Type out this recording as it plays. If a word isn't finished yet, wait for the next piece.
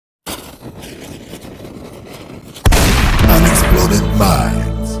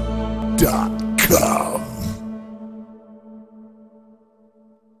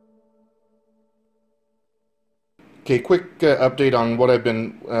Okay, quick update on what I've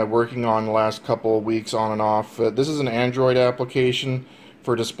been working on the last couple of weeks on and off. This is an Android application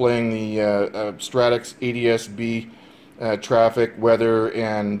for displaying the Stratux ADS-B traffic, weather,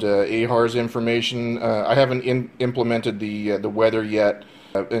 and AHRS information. I haven't implemented the weather yet,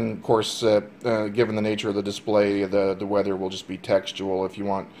 and of course, given the nature of the display, the weather will just be textual. If you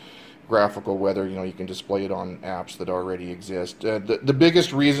want graphical weather, you can display it on apps that already exist. The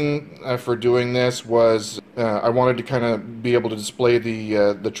biggest reason for doing this was I wanted to kind of be able to display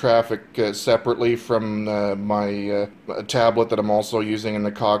the traffic separately from my tablet that I'm also using in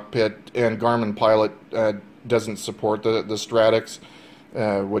the cockpit, and Garmin Pilot doesn't support the Stratux,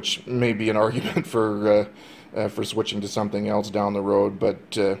 which may be an argument for switching to something else down the road,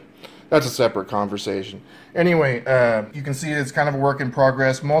 but that's a separate conversation. Anyway, you can see it's kind of a work in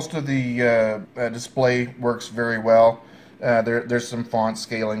progress. Most of the display works very well. There's some font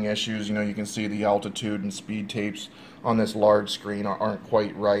scaling issues. You can see the altitude and speed tapes on this large screen aren't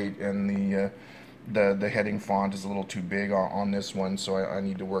quite right, and the heading font is a little too big on this one, so I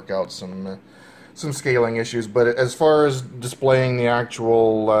need to work out some scaling issues. But as far as displaying the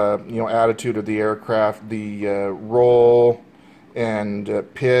actual attitude of the aircraft, the roll and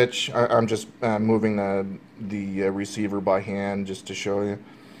pitch, I'm just moving the receiver by hand just to show you,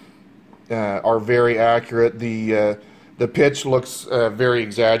 are very accurate. The pitch looks very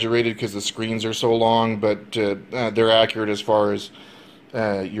exaggerated because the screens are so long, but they're accurate as far as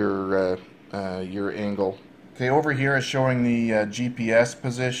your angle. Okay, over here is showing the GPS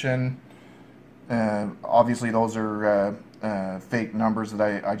position. Obviously those are fake numbers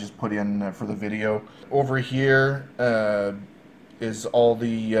that I just put in for the video. Over here is all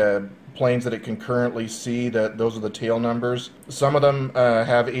the planes that it can currently see. Those are the tail numbers. Some of them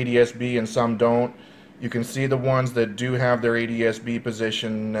have ADS-B and some don't. You can see the ones that do have their ADS-B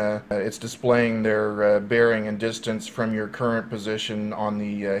position. It's displaying their bearing and distance from your current position on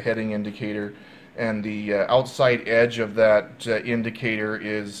the heading indicator, and the outside edge of that indicator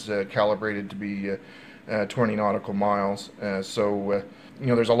is calibrated to be 20 nautical miles. So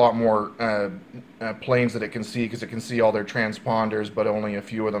there's a lot more planes that it can see, because it can see all their transponders, but only a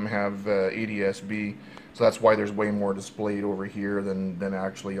few of them have ADS-B. So that's why there's way more displayed over here than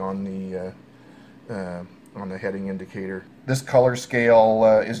actually on the heading indicator. This color scale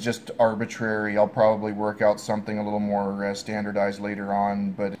is just arbitrary. I'll probably work out something a little more standardized later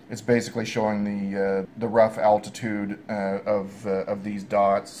on, but it's basically showing the rough altitude of these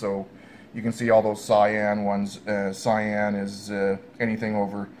dots. So you can see all those cyan ones. Cyan is anything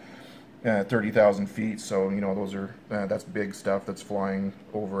over 30,000 feet. So those are that's big stuff that's flying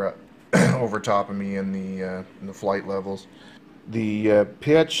over over top of me in the flight levels. The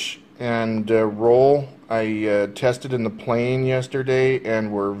pitch and roll I tested in the plane yesterday,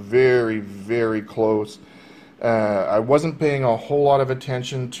 and we're very, very close. I wasn't paying a whole lot of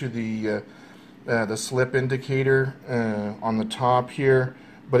attention to the slip indicator on the top here,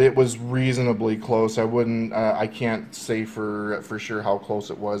 but it was reasonably close. I can't say for sure how close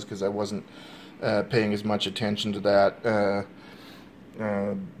it was, because I wasn't paying as much attention to that.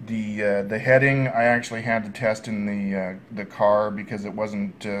 The heading I actually had to test in the car, because it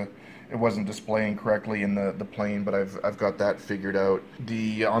wasn't displaying correctly in the plane, but I've got that figured out.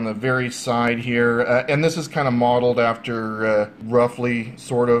 On the very side here, and this is kind of modeled after roughly,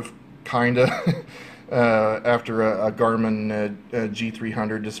 sort of, kinda after a Garmin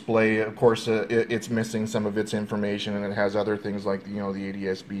G300 display. Of course, it's missing some of its information, and it has other things like the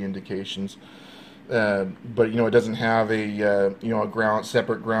ADS-B indications. But it doesn't have a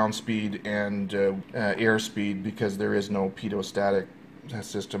separate ground speed and airspeed, because there is no pedostatic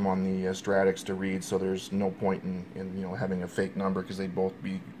system on the Stratux to read, so there's no point in having a fake number, because they'd both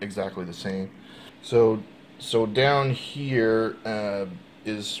be exactly the same. So down here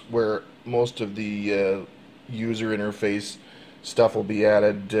is where most of the user interface stuff will be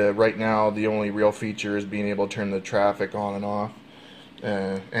added. Right now the only real feature is being able to turn the traffic on and off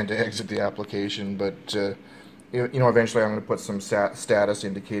and to exit the application, but eventually I'm going to put some status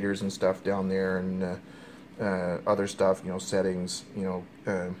indicators and stuff down there, and other stuff, settings,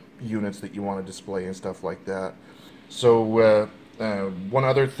 units that you want to display and stuff like that. So one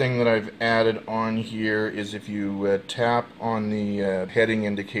other thing that I've added on here is if you tap on the heading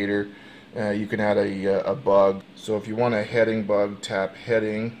indicator, you can add a bug. So if you want a heading bug, tap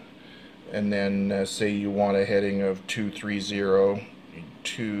heading, and then say you want a heading of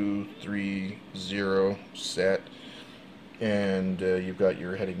 230 set, and you've got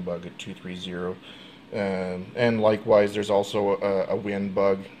your heading bug at 230. And likewise, there's also a wind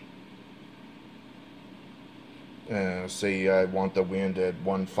bug. Say I want the wind at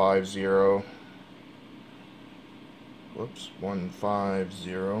 150, whoops,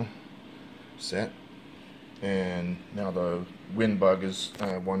 150 set, and now the wind bug is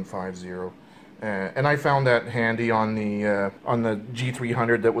 150. And I found that handy on the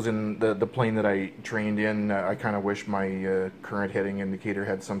G300 that was in the plane that I trained in. I kind of wish my current heading indicator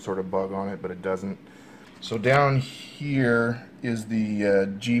had some sort of bug on it, but it doesn't. So down here is the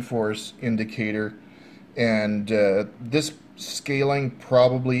G-force indicator, and this scaling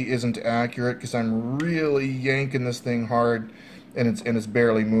probably isn't accurate because I'm really yanking this thing hard, and it's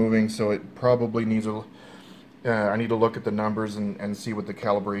barely moving. So it probably needs a I need to look at the numbers and see what the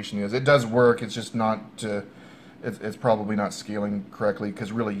calibration is. It does work, it's just not, it's probably not scaling correctly,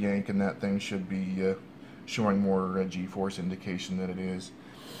 because really yanking that thing should be showing more G-force indication than it is.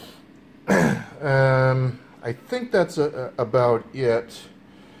 I think that's about it.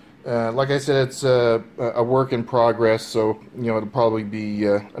 Like I said, it's a work in progress, so it'll probably be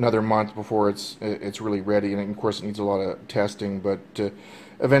another month before it's really ready, and of course it needs a lot of testing, but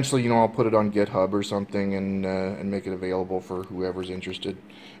eventually, I'll put it on GitHub or something and make it available for whoever's interested.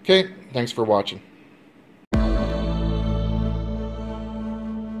 Okay, thanks for watching.